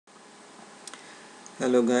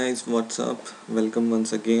Hello guys, what's up? Welcome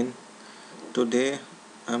once again. Today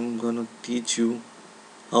I'm gonna teach you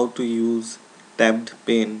how to use tabbed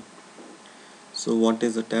pane. So what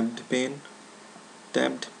is a tabbed pane?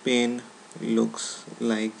 Tabbed pane looks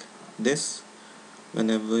like this.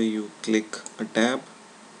 Whenever you click a tab,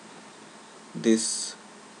 this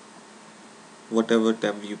whatever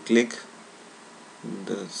tab you click,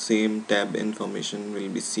 the same tab information will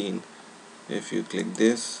be seen. If you click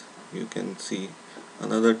this, you can see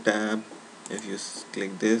another tab. If you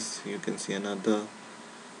click this, you can see another,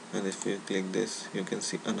 and if you click this, you can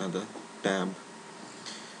see another tab.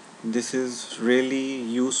 This is really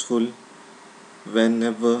useful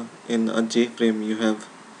whenever in a JFrame you have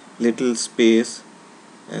little space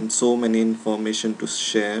and so many information to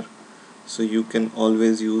share, so you can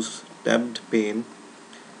always use tabbed pane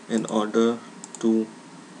in order to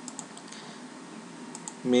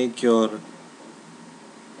make your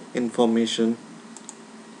information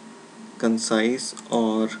concise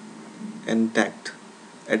or intact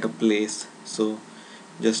at a place. So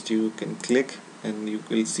just you can click and you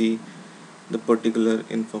will see the particular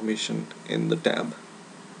information in the tab.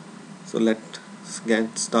 So let's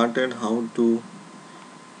get started how to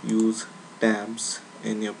use tabs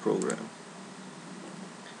in your program.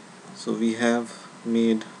 So we have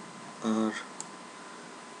made our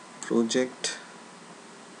project.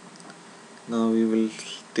 Now we will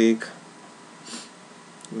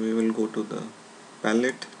go to the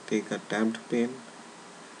palette, take a tabbed pane,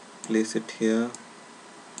 place it here.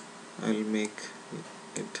 I'll make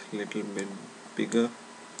it little bit bigger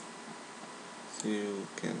so you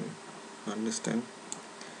can understand.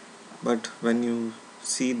 But when you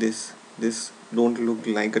see this don't look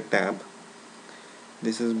like a tab.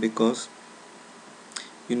 This is because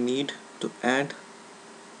you need to add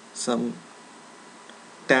some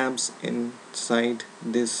tabs inside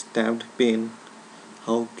this tabbed pane.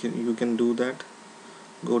 How you can do that?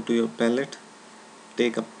 Go to your palette,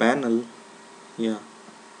 take a panel. Yeah,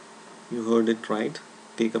 you heard it right.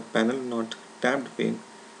 Take a panel, not tabbed pane.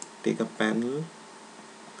 Take a panel,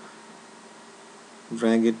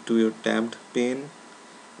 drag it to your tabbed pane,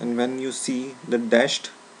 and when you see the dashed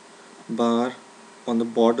bar on the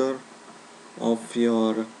border of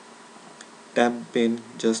your tab pane,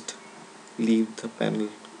 just leave the panel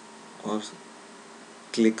or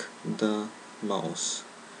click the mouse.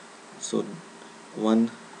 So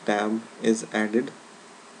one tab is added.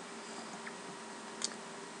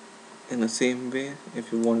 In the same way,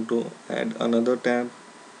 if you want to add another tab,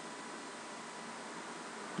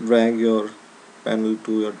 drag your panel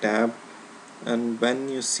to your tab, and when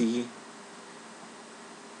you see,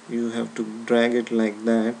 you have to drag it like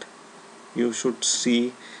that. You should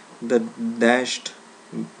see the dashed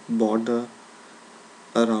border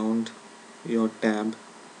around your tab,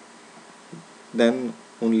 then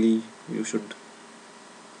only you should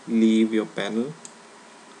leave your panel,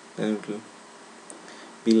 then it will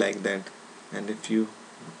be like that. And if you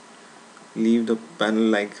leave the panel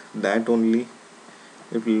like that only,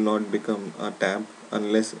 it will not become a tab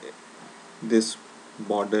unless this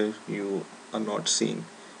border you are not seeing.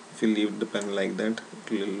 If you leave the panel like that,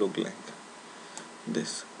 it will look like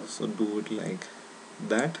this. So do it like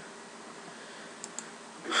that.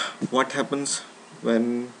 What happens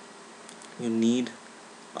when you need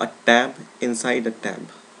a tab inside a tab?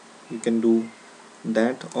 You can do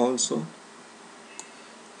that also.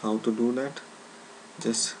 How to do that?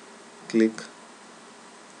 Just click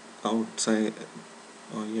outside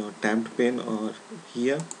on your tabbed pane or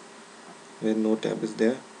here where no tab is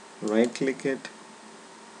there, right click it,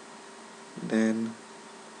 then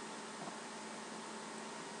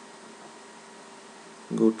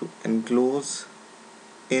go to enclose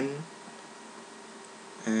in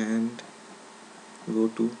and go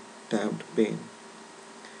to tabbed pane,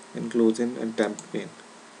 enclose in and tabbed pane.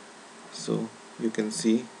 So you can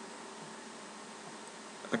see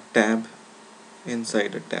a tab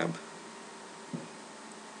inside a tab.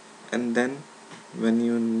 And then when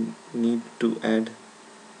you need to add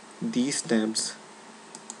these tabs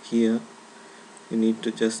here, you need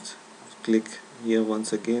to just click here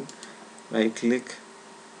once again, right click,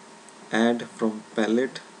 add from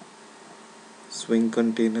palette, swing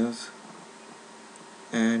containers,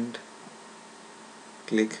 and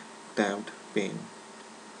click tabbed pane.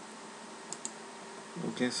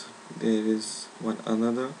 Okay, so there is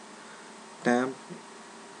another tab.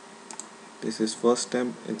 This is first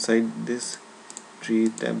tab. Inside this 3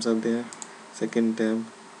 tabs are there. Second tab,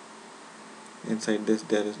 inside this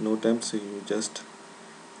there is no tab, so you just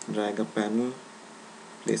drag a panel,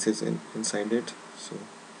 places inside it. So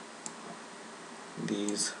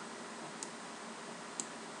these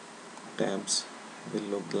tabs will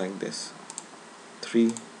look like this: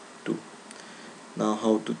 3 2. Now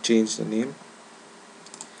how to change the name?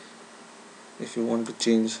 If you want to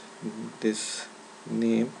change this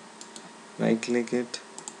name, right click it,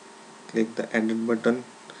 click the edit button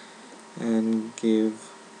and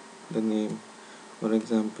give the name, for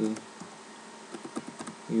example,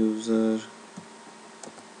 user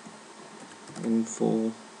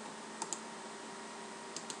info,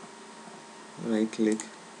 right click,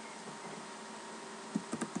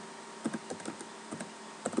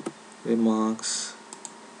 remarks,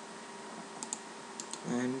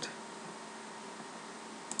 and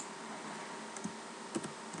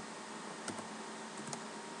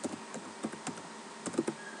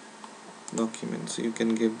documents. You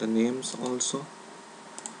can give the names also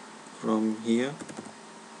from here.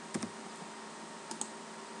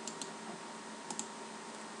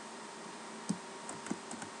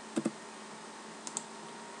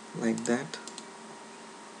 Like that.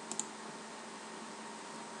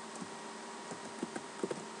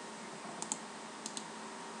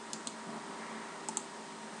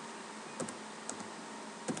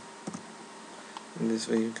 In this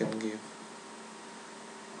way you can give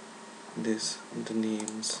this the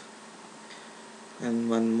names.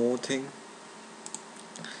 And one more thing,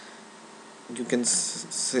 you can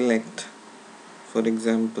select, for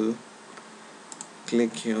example,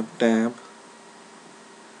 click your tab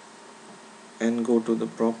and go to the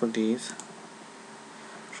properties.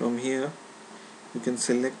 From here you can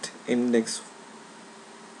select index.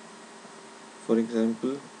 For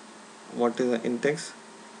example, what is the index?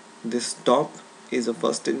 This top is a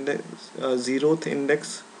first index, 0th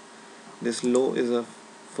index. This low is a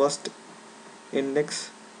first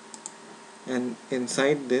index, and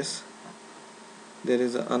inside this there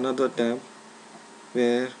is another tab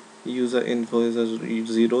where user info is a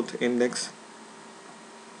 0th index,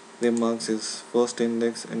 remarks is first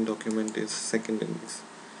index, and document is second index.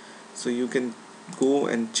 So you can go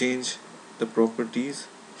and change the properties.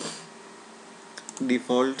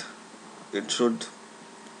 Default it should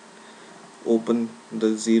open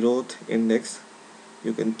the 0th index.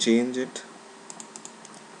 You can change it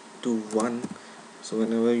to 1, so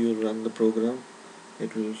whenever you run the program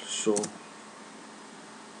it will show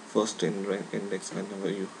first index whenever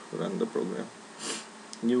you run the program.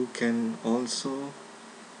 You can also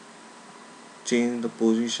change the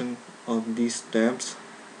position of these tabs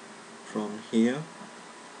from here.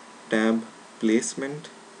 Tab placement,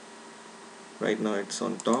 right now it's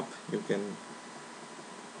on top. You can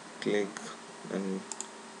click and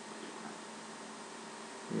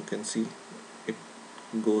you can see it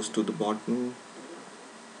goes to the bottom,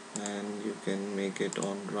 and you can make it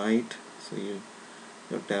on right, so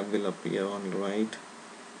your tab will appear on right,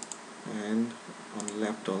 and on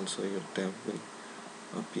left also your tab will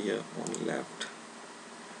appear on left.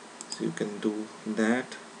 So you can do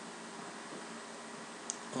that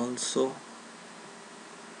also.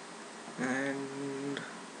 And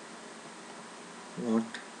what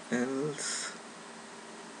else?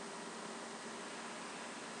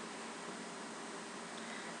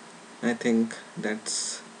 I think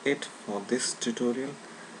that's it for this tutorial.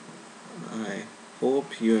 I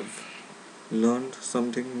hope you have learned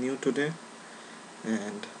something new today,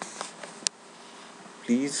 and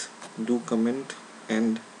please do comment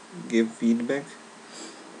and give feedback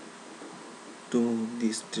to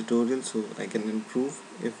this tutorial so I can improve.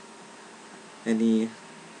 If any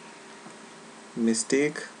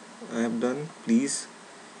mistake I have done, please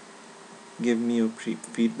give me your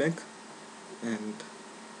feedback, and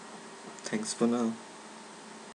thanks for now.